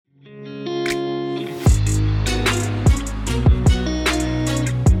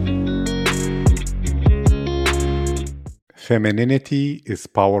Femininity is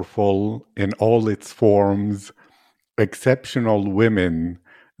powerful in all its forms. Exceptional women,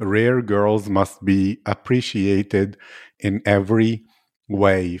 rare girls must be appreciated in every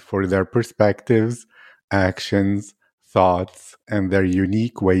way for their perspectives, actions, thoughts, and their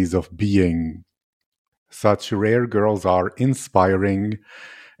unique ways of being. Such rare girls are inspiring,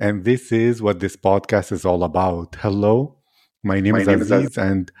 and this is what this podcast is all about. Hello, my name My is name is Az. Aziz,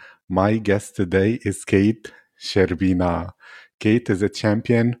 and my guest today is Kate Scherbina. Kate is a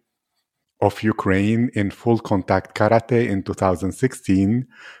champion of Ukraine in full contact karate in 2016,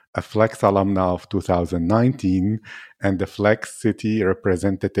 a Flex alumna of 2019, and the Flex City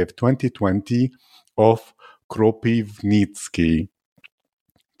representative 2020 of Kropivnitsky.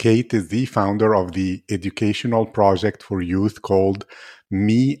 Kate is the founder of the educational project for youth called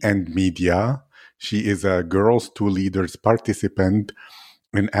Me and Media. She is a Girls to Leaders participant,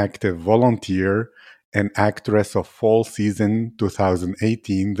 an active volunteer, an actress of fall season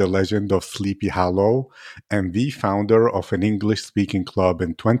 2018, The Legend of Sleepy Hollow, and the founder of an English speaking club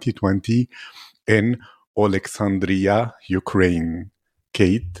in 2020 in Alexandria, Ukraine.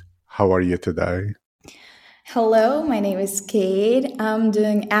 Kate, how are you today? Hello, my name is Kate. I'm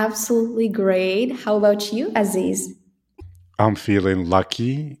doing absolutely great. How about you, Aziz? I'm feeling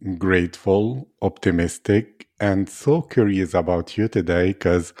lucky, grateful, optimistic, and so curious about you today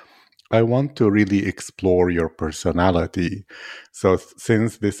because I want to really explore your personality. So,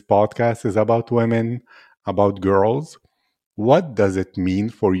 since this podcast is about women, about girls, what does it mean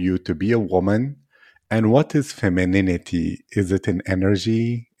for you to be a woman? And what is femininity? Is it an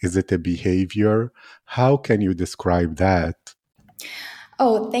energy? Is it a behavior? How can you describe that?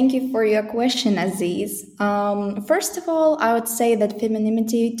 Oh, thank you for your question, Aziz. First of all, I would say that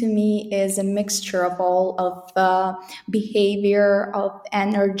femininity to me is a mixture of all of behavior, of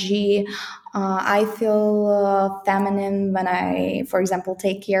energy. I feel feminine when I, for example,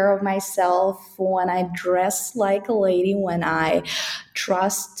 take care of myself, when I dress like a lady, when I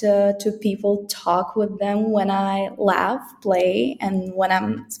trust to people, talk with them, when I laugh, play, and when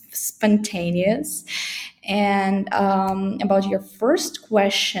I'm spontaneous. And about your first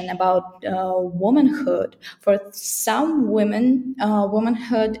question about womanhood, for some women,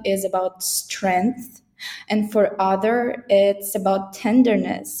 womanhood is about strength, and for other, it's about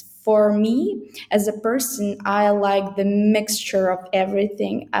tenderness. For me, as a person, I like the mixture of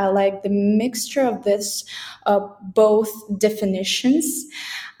everything. I like the mixture of this both definitions.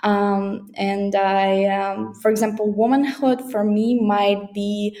 For example, womanhood for me might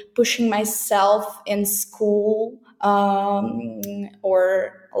be pushing myself in school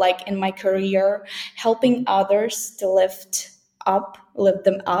or like in my career, helping others to lift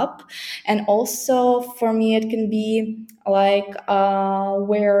them up. And also for me, it can be like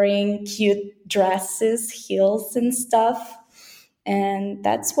wearing cute dresses, heels, and stuff. And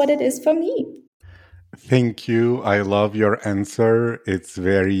that's what it is for me. Thank you. I love your answer. It's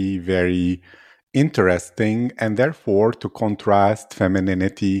very, very interesting. And therefore, to contrast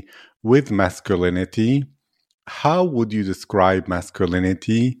femininity with masculinity, how would you describe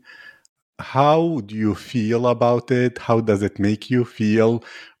masculinity? How do you feel about it? How does it make you feel?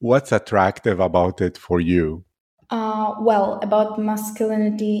 What's attractive about it for you? Well, about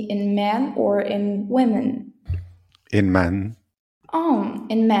masculinity in men or in women? In men?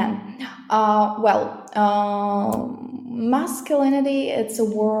 In men. Masculinity, it's a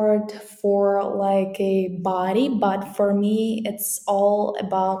word for like a body, but for me, it's all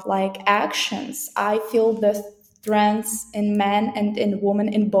about like actions. I feel the strengths in men and in women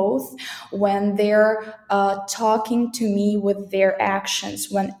in both when they're talking to me with their actions,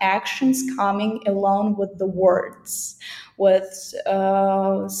 when actions coming along with the words, with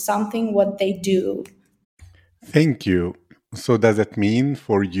something what they do. Thank you. So, does it mean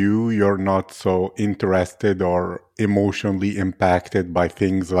for you you're not so interested or emotionally impacted by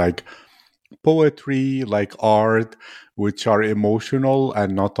things like poetry, like art, which are emotional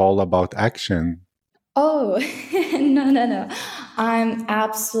and not all about action? Oh, no, no, no. I'm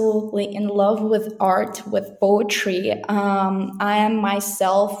absolutely in love with art, with poetry. I am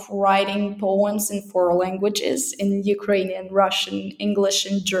myself writing poems in four languages in Ukrainian, Russian, English,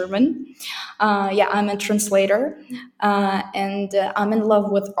 and German. Yeah, I'm a translator and I'm in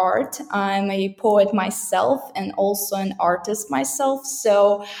love with art. I'm a poet myself and also an artist myself.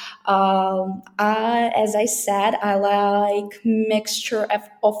 So, as I said, I like mixture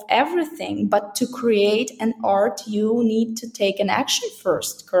of everything. But to create an art, you need to take an action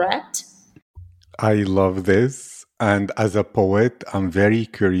first, correct? I love this. And as a poet, I'm very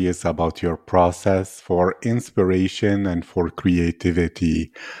curious about your process for inspiration and for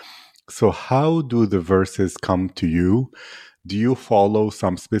creativity. So, how do the verses come to you? Do you follow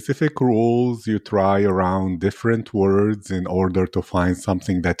some specific rules? You try around different words in order to find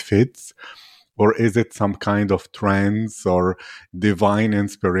something that fits? Or is it some kind of trance or divine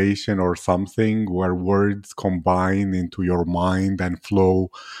inspiration or something where words combine into your mind and flow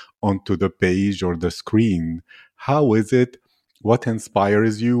onto the page or the screen? How is it? What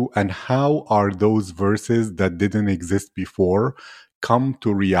inspires you? And how are those verses that didn't exist before come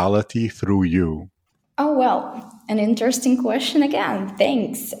to reality through you? Oh, well, an interesting question again.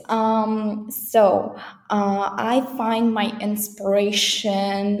 Thanks. I find my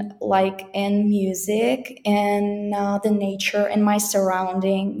inspiration like in music, in the nature, in my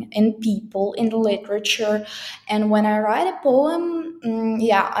surrounding, in people, in literature. And when I write a poem,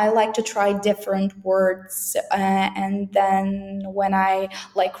 yeah, I like to try different words. And then when I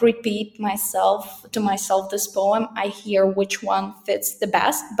like repeat myself to myself this poem, I hear which one fits the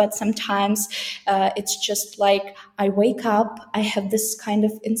best. But sometimes it's just like I wake up, I have this kind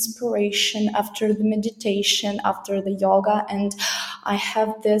of inspiration after the meditation, after the yoga, and I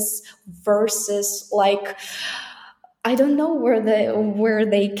have this verses like I don't know where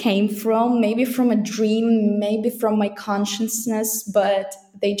they came from. Maybe from a dream, maybe from my consciousness, but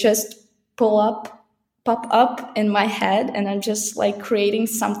they just pull up, pop up in my head, and I'm just like creating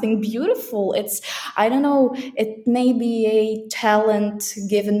something beautiful. It's I don't know. It may be a talent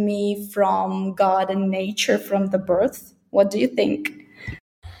given me from God and nature from the birth. What do you think?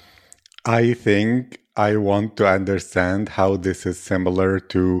 I think I want to understand how this is similar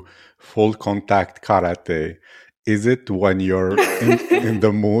to full contact karate. Is it when you're in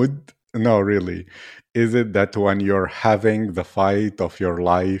the mood? No, really. Is it that when you're having the fight of your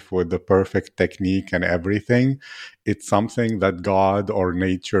life with the perfect technique and everything, it's something that God or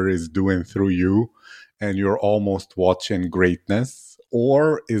nature is doing through you and you're almost watching greatness?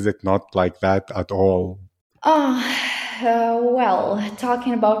 Or is it not like that at all? Well,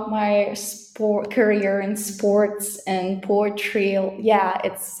 talking about my sport career in sports and poetry, yeah,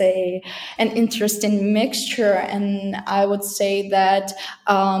 it's a an interesting mixture, and I would say that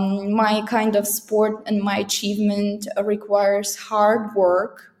my kind of sport and my achievement requires hard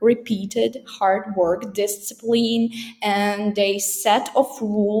work, repeated hard work, discipline, and a set of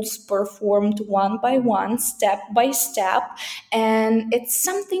rules performed one by one, step by step. And it's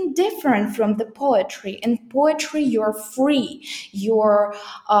something different from the poetry. In poetry, you're free. You're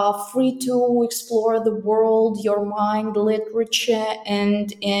free to explore the world, your mind, literature.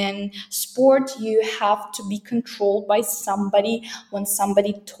 And in sport, you have to be controlled by somebody when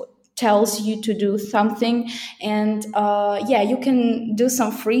somebody tells you to do something. And yeah, you can do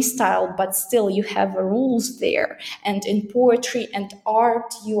some freestyle, but still you have rules there. And in poetry and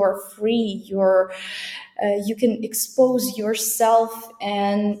art, you are free. You can expose yourself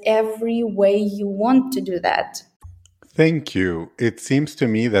in every way you want to do that. Thank you. It seems to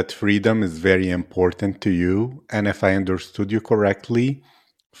me that freedom is very important to you. And if I understood you correctly,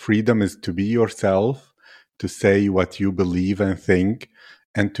 freedom is to be yourself, to say what you believe and think,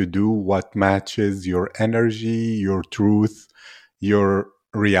 and to do what matches your energy, your truth, your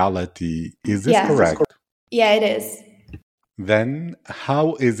reality. Is this Yeah, correct? yeah, it is. Then,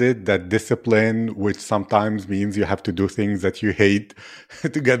 how is it that discipline, which sometimes means you have to do things that you hate to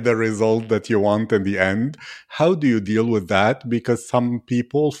get the result that you want in the end, how do you deal with that? Because some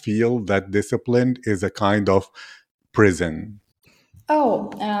people feel that discipline is a kind of prison. Oh,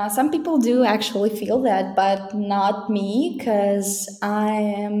 some people do actually feel that, but not me, because I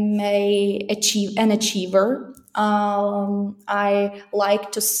am an achiever. I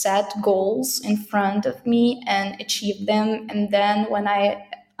like to set goals in front of me and achieve them, and then when I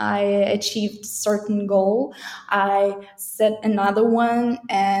achieved certain goal, I set another one,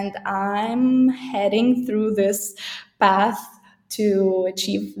 and I'm heading through this path to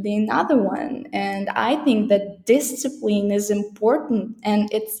achieve the another one. And I think that discipline is important, and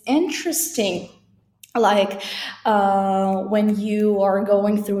it's interesting, like when you are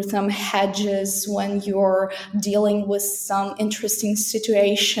going through some hedges, when you're dealing with some interesting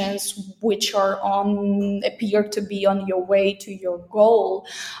situations which are on appear to be on your way to your goal,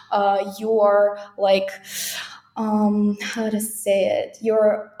 you are like how to say it,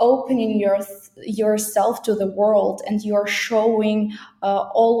 you're opening yourself to the world, and you're showing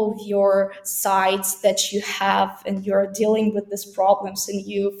all of your sides that you have, and you're dealing with these problems, and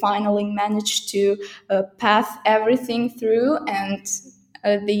you finally manage to path everything through. And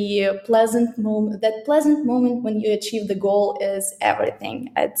the pleasant moment, that pleasant moment when you achieve the goal, is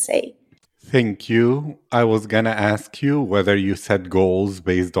everything, I'd say. Thank you. I was going to ask you whether you set goals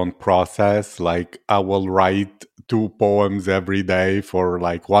based on process, like I will write two poems every day for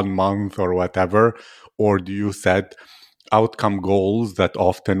like 1 month or whatever? Or do you set outcome goals that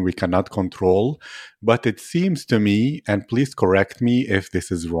often we cannot control? But it seems to me, and please correct me if this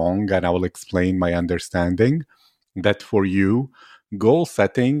is wrong, and I will explain my understanding, that for you, goal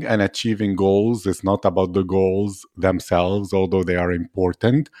setting and achieving goals is not about the goals themselves, although they are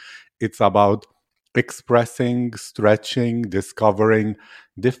important. It's about expressing, stretching, discovering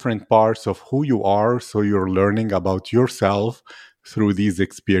different parts of who you are. So you're learning about yourself through these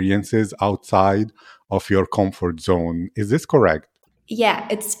experiences outside of your comfort zone. Is this correct? Yeah,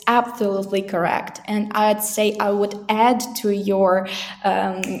 it's absolutely correct. And I'd say I would add to your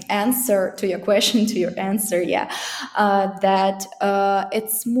answer, to your question, to your answer, yeah, that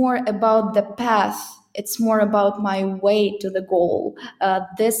it's more about the path. It's more about my way to the goal.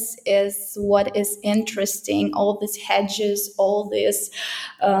 This is what is interesting. All these hedges, all these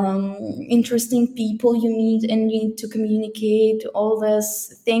interesting people you meet and need to communicate, all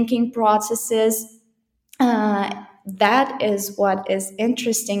these thinking processes. That is what is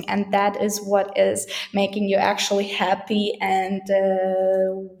interesting, and that is what is making you actually happy, and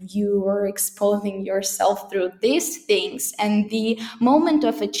you are exposing yourself through these things. And the moment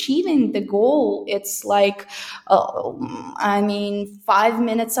of achieving the goal, it's like 5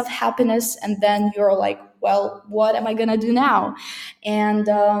 minutes of happiness, and then you're like, well, what am I gonna do now? And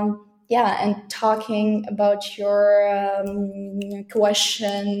yeah, and talking about your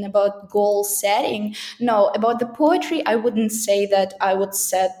question about goal setting, no, about the poetry, I wouldn't say that I would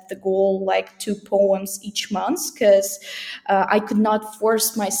set the goal like two poems each month, because I could not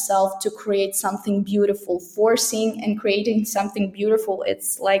force myself to create something beautiful. Forcing and creating something beautiful,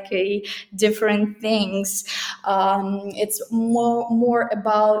 it's like a different things. It's more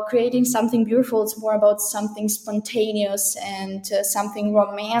about creating something beautiful. It's more about something spontaneous and something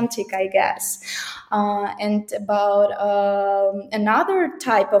romantic, I guess. And about another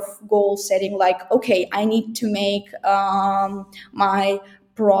type of goal setting, like, okay, I need to make my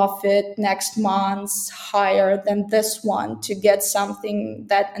profit next month higher than this one to get something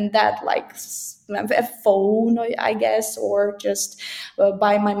that and that, like a phone, I guess, or just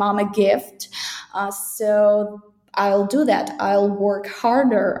buy my mom a gift. So I'll do that. I'll work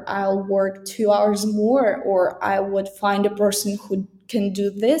harder. I'll work 2 hours more, or I would find a person who can do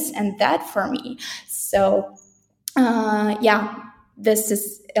this and that for me. So, yeah, this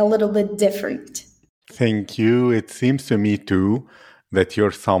is a little bit different. Thank you. It seems to me too that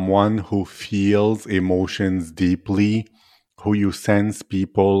you're someone who feels emotions deeply, who you sense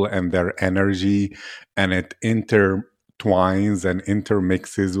people and their energy, and it intertwines and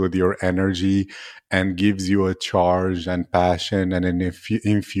intermixes with your energy and gives you a charge and passion and an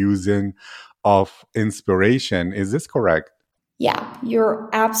infusion of inspiration. Is this correct? Yeah, you're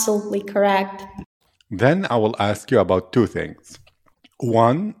absolutely correct. Then I will ask you about two things.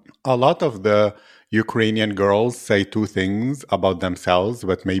 One, a lot of the Ukrainian girls say two things about themselves,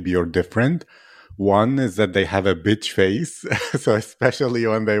 but maybe you're different. One is that they have a bitch face. So, especially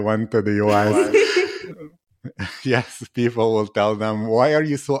when they went to the US, yes, people will tell them, why are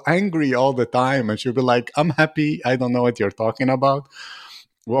you so angry all the time? And she'll be like, I'm happy. I don't know what you're talking about.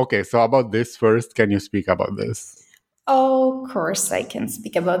 Well, okay, so about this first, can you speak about this? Oh, of course, I can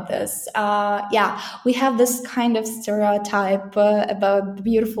speak about this. Yeah, we have this kind of stereotype about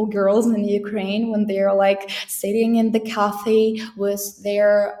beautiful girls in Ukraine when they're like sitting in the cafe with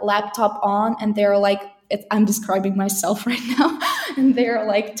their laptop on, and they're like, I'm describing myself right now, and they're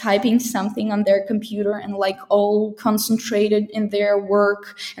like typing something on their computer and like all concentrated in their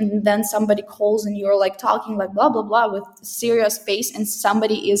work. And then somebody calls and you're like talking like blah, blah, blah with serious face, and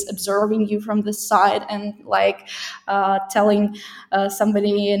somebody is observing you from the side and like telling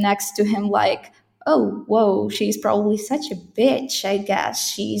somebody next to him like, oh, whoa, she's probably such a bitch, I guess.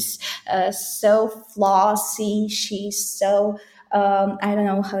 She's so flossy. She's so, I don't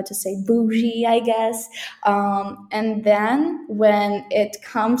know how to say, bougie, I guess. And then when it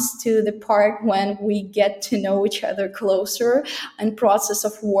comes to the part when we get to know each other closer in process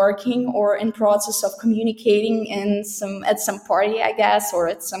of working or in process of communicating at some party, I guess, or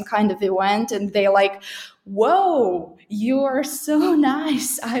at some kind of event, and they like, whoa, you are so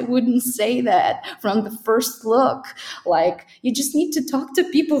nice. I wouldn't say that from the first look. Like, you just need to talk to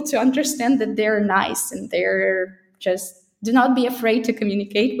people to understand that they're nice, and they're just, do not be afraid to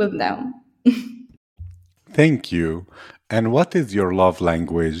communicate with them. Thank you. And what is your love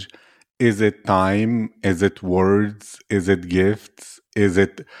language? Is it time? Is it words? Is it gifts? Is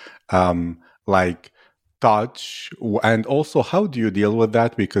it like touch? And also, how do you deal with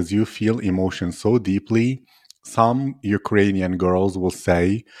that? Because you feel emotion so deeply. Some Ukrainian girls will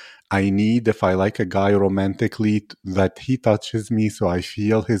say, I need, if I like a guy romantically, that he touches me so I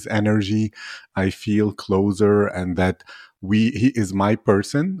feel his energy, I feel closer, and that he is my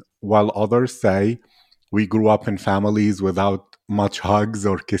person. While others say we grew up in families without much hugs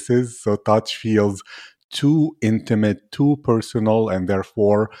or kisses, so touch feels too intimate, too personal, and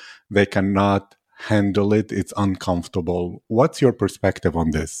therefore they cannot handle it. It's uncomfortable. What's your perspective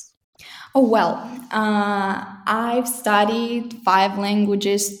on this? Oh, well, I've studied five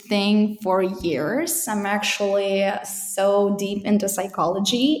languages thing for years. I'm actually so deep into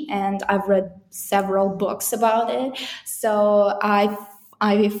psychology and I've read several books about it. So I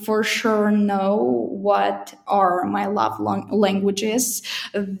for sure know what are my languages.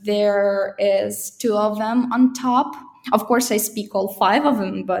 There is two of them on top. Of course, I speak all five of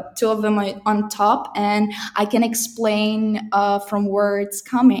them, but two of them are on top, and I can explain from where it's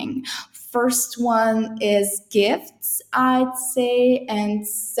coming. First one is gifts, I'd say, and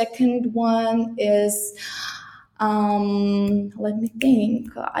second one is let me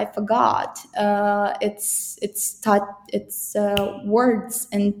think. I forgot. It's words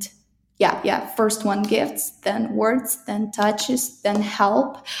and yeah. First one gifts, then words, then touches, then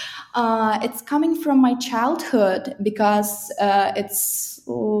help. It's coming from my childhood because it's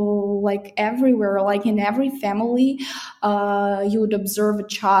like everywhere, like in every family, you would observe a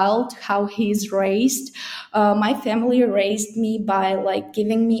child how he's raised. My family raised me by like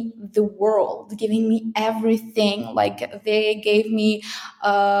giving me the world, giving me everything. Like they gave me,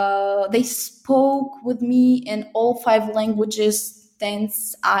 they spoke with me in all five languages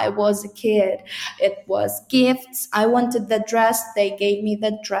since I was a kid. It was gifts. I wanted the dress, they gave me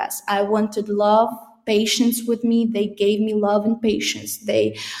the dress. I wanted love, patience with me, they gave me love and patience.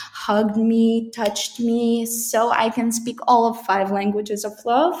 They hugged me, touched me, so I can speak all of five languages of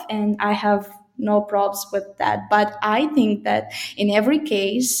love, and I have no problems with that. But I think that in every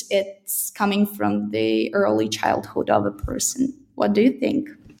case, it's coming from the early childhood of a person. What do you think?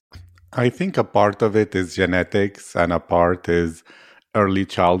 I think a part of it is genetics and a part is early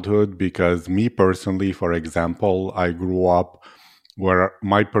childhood because me personally, for example, I grew up where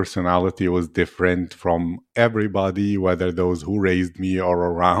my personality was different from everybody, whether those who raised me or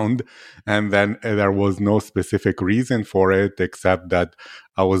around. And then there was no specific reason for it except that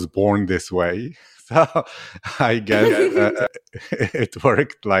I was born this way. So I guess it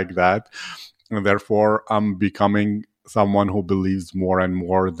worked like that. And therefore, I'm becoming someone who believes more and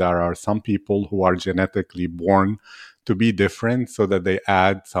more there are some people who are genetically born to be different so that they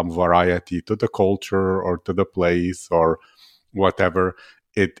add some variety to the culture or to the place or whatever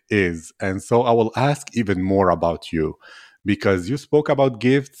it is. And so I will ask even more about you because you spoke about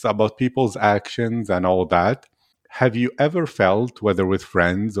gifts, about people's actions, and all that. Have you ever felt, whether with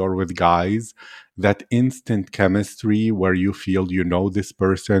friends or with guys, that instant chemistry where you feel you know this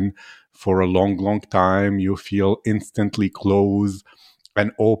person for a long, long time? You feel instantly close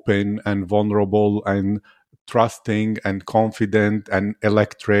and open and vulnerable and trusting and confident and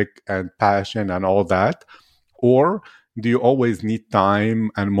electric and passion and all that? Or do you always need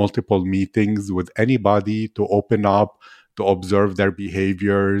time and multiple meetings with anybody to open up, to observe their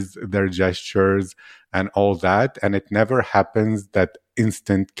behaviors, their gestures, and all that? And it never happens that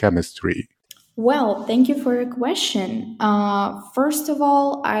instant chemistry. Well, thank you for your question. First of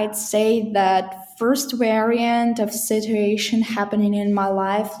all, I'd say that first variant of situation happening in my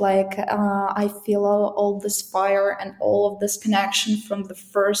life, like I feel all this fire and all of this connection from the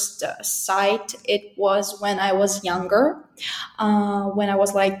first sight. It was when I was younger, when I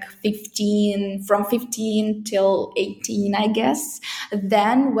was like 15, from 15 till 18, I guess.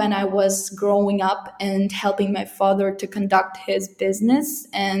 Then, when I was growing up and helping my father to conduct his business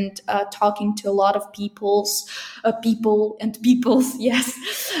and talking to a lot of people's, yes,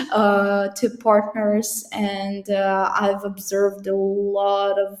 to partners, and I've observed a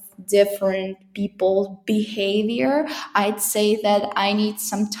lot of different people's behavior. I'd say that I need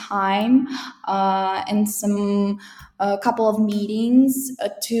some time and some a couple of meetings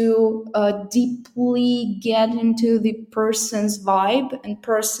to deeply get into the person's vibe and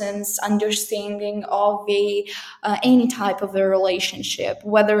person's understanding of any type of a relationship,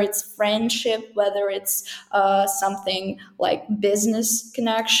 whether it's friendship, whether it's something like business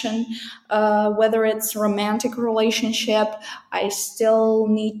connection, whether it's romantic relationship. I still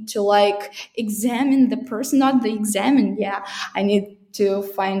need to like examine the person, not the examine. Yeah, I need to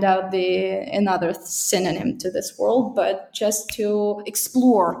find out the another synonym to this world, but just to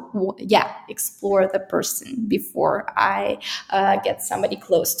explore, explore the person before I get somebody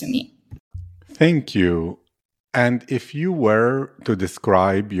close to me. Thank you. And if you were to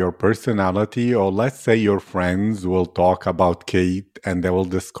describe your personality, or let's say your friends will talk about Kate and they will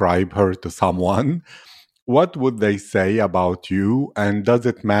describe her to someone, what would they say about you? And does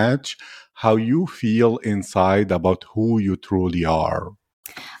it match how you feel inside about who you truly are?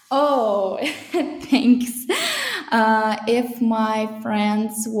 Oh, thanks. If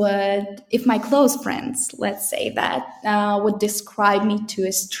my close friends, let's say that, would describe me to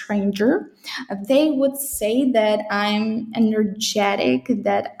a stranger, they would say that I'm energetic,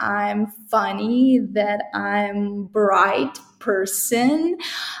 that I'm funny, that I'm bright person.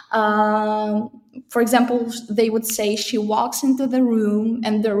 For example, they would say she walks into the room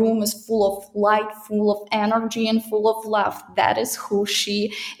and the room is full of light, full of energy, and full of love. That is who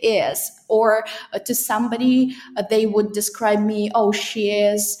she is. Or to somebody, they would describe me, oh, she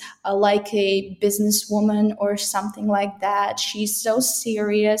is like a businesswoman or something like that. She's so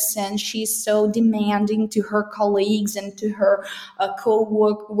serious and she's so demanding to her colleagues and to her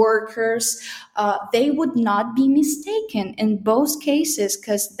co-workers. They would not be mistaken in both cases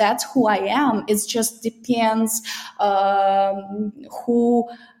because that's who I am. It just depends who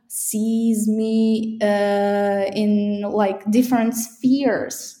sees me in like different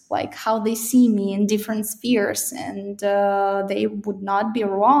spheres, like how they see me in different spheres, and they would not be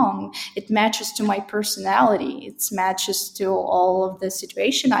wrong. It matches to my personality. It matches to all of the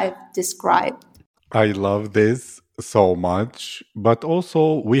situation I've described. I love this so much, but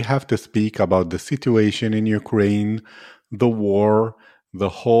also we have to speak about the situation in Ukraine, the war, the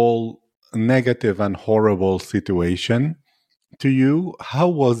whole negative and horrible situation. To you, how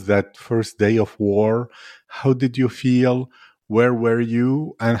was that first day of war? How did you feel? Where were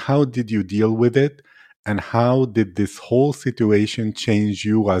you? And how did you deal with it? And how did this whole situation change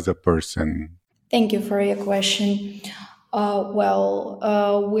you as a person? Thank you for your question.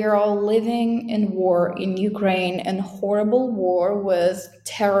 We're all living in war in Ukraine, and horrible war with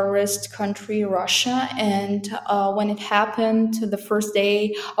terrorist country Russia. And when it happened, the first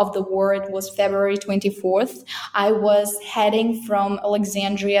day of the war, it was February 24th. I was heading from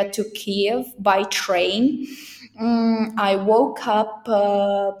Alexandria to Kiev by train. I woke up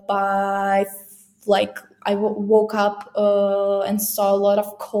by like woke up and saw a lot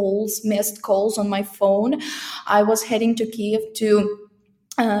of missed calls on my phone. I was heading to Kiev to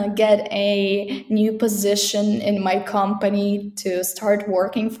get a new position in my company to start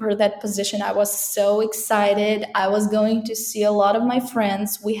working for that position. I was so excited. I was going to see a lot of my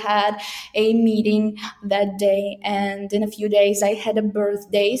friends. We had a meeting that day, and in a few days I had a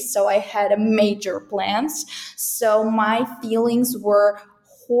birthday, so I had a major plans. So my feelings were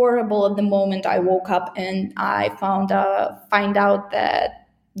horrible at the moment I woke up and I find out that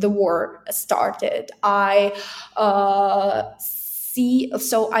the war started. I see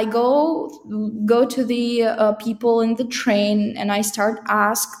so I go to the people in the train and I start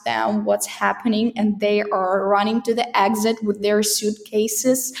ask them what's happening, and they are running to the exit with their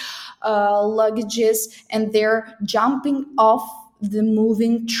suitcases, luggages, and they're jumping off the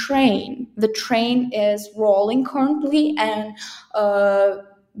moving train. The train is rolling currently, and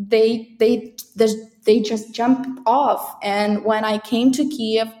they just jumped off. And when I came to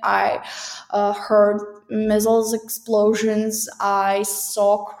Kiev, I heard missiles explosions. I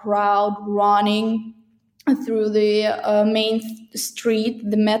saw crowd running through the main street.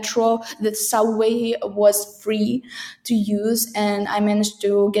 The metro, the subway was free to use, and I managed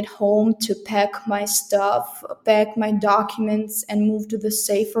to get home to pack my stuff, pack my documents, and move to the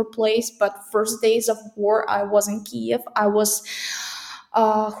safer place. But first days of war, I was in Kiev. I was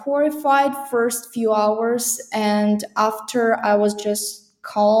horrified first few hours, and after I was just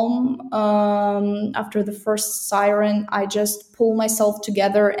calm. After the first siren, I just pulled myself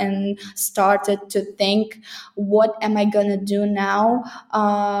together and started to think, what am I gonna do now?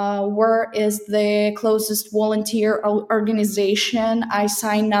 Where is the closest volunteer organization? I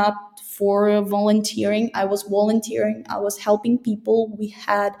signed up for volunteering. I was volunteering. I was helping people. We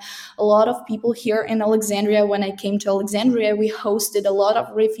had a lot of people here in Alexandria. When I came to Alexandria, we hosted a lot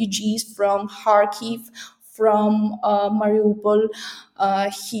of refugees from Kharkiv, from Mariupol.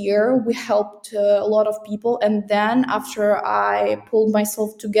 Here we helped a lot of people, and then after I pulled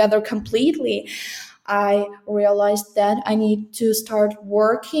myself together completely, I realized that I need to start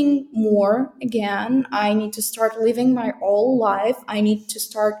working more again. I need to start living my whole life. I need to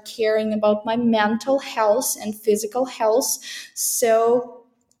start caring about my mental health and physical health. So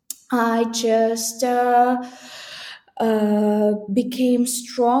I just became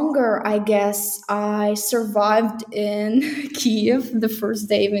stronger, I guess. I survived in Kiev, the first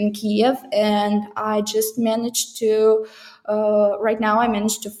day in Kiev, and I just managed to right now I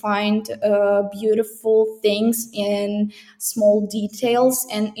managed to find beautiful things in small details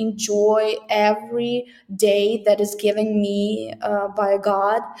and enjoy every day that is given me by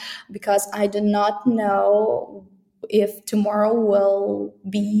God, because I do not know if tomorrow will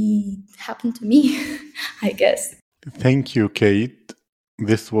be happen to me. I guess. Thank you, Kate.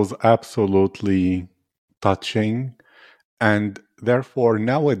 This was absolutely touching. And therefore,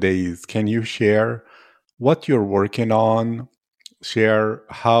 nowadays, can you share what you're working on? Share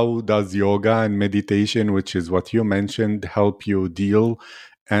how does yoga and meditation, which is what you mentioned, help you deal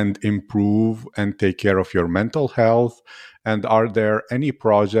and improve and take care of your mental health? And are there any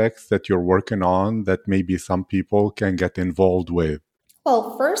projects that you're working on that maybe some people can get involved with?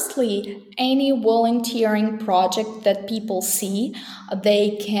 Well, firstly, any volunteering project that people see,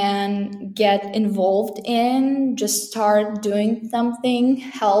 they can get involved in, just start doing something,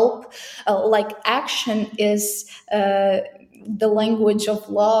 help. Like action is the language of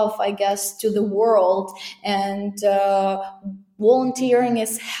love, I guess, to the world. And volunteering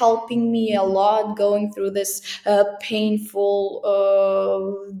is helping me a lot going through this painful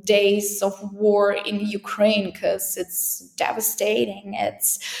days of war in Ukraine, because it's devastating.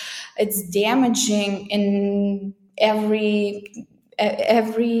 It's damaging in every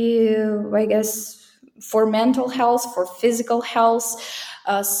I guess, for mental health, for physical health.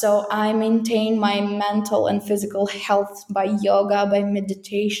 So I maintain my mental and physical health by yoga, by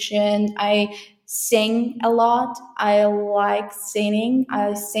meditation. I sing a lot. I like singing.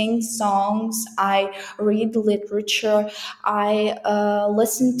 I sing songs. I read literature. I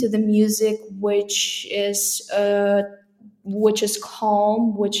listen to the music, which is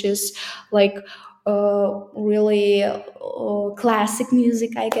calm, which is like really classic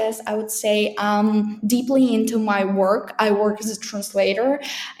music, I guess I would say. Deeply into my work. I work as a translator,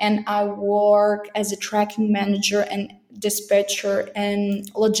 and I work as a tracking manager and dispatcher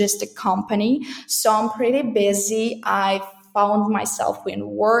and logistic company. So I'm pretty busy. I found myself in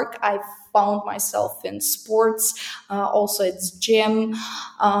work. I found myself in sports. Also, it's gym.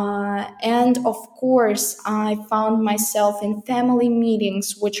 And of course, I found myself in family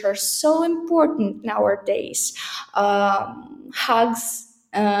meetings, which are so important nowadays. Hugs,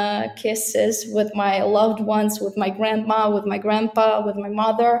 kisses with my loved ones, with my grandma, with my grandpa, with my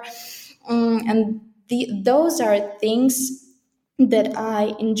mother. And those are things that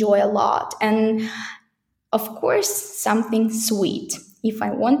I enjoy a lot. And of course, something sweet. If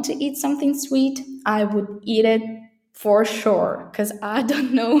I want to eat something sweet, I would eat it for sure, because I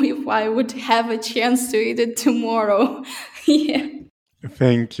don't know if I would have a chance to eat it tomorrow. Yeah.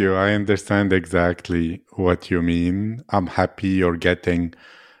 Thank you. I understand exactly what you mean. I'm happy you're getting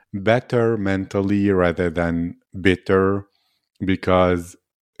better mentally rather than bitter, because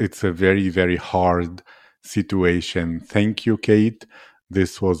it's a very, very hard situation. Thank you, Kate.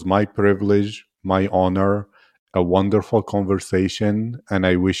 This was my privilege, my honor, a wonderful conversation, and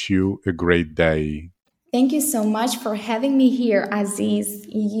I wish you a great day. Thank you so much for having me here, Aziz.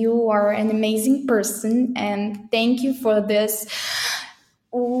 You are an amazing person, and thank you for this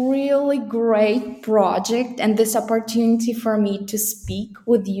really great project and this opportunity for me to speak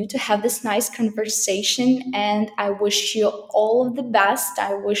with you, to have this nice conversation. And I wish you all of the best.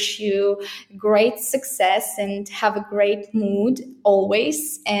 I wish you great success and have a great mood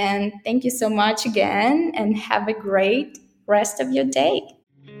always. And thank you so much again, and have a great rest of your day.